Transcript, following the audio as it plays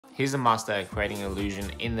He's a master at creating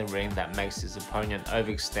illusion in the ring that makes his opponent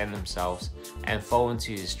overextend themselves and fall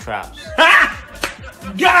into his traps.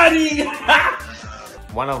 Got him!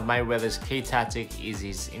 One of Mayweather's key tactics is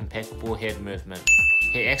his impeccable head movement.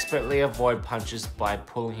 He expertly avoids punches by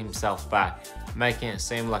pulling himself back, making it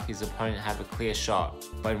seem like his opponent have a clear shot,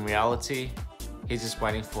 but in reality, he's just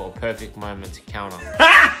waiting for a perfect moment to counter.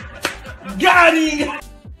 Got him!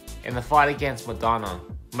 In the fight against Maidana,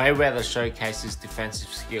 Mayweather showcased his defensive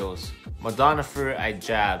skills. Maidana threw a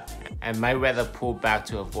jab, and Mayweather pulled back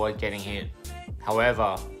to avoid getting hit.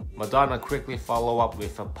 However, Maidana quickly followed up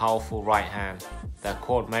with a powerful right hand that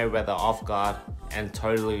caught Mayweather off guard and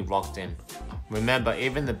totally rocked him. Remember,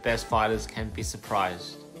 even the best fighters can be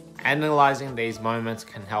surprised. Analyzing these moments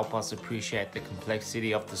can help us appreciate the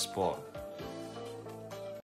complexity of the sport.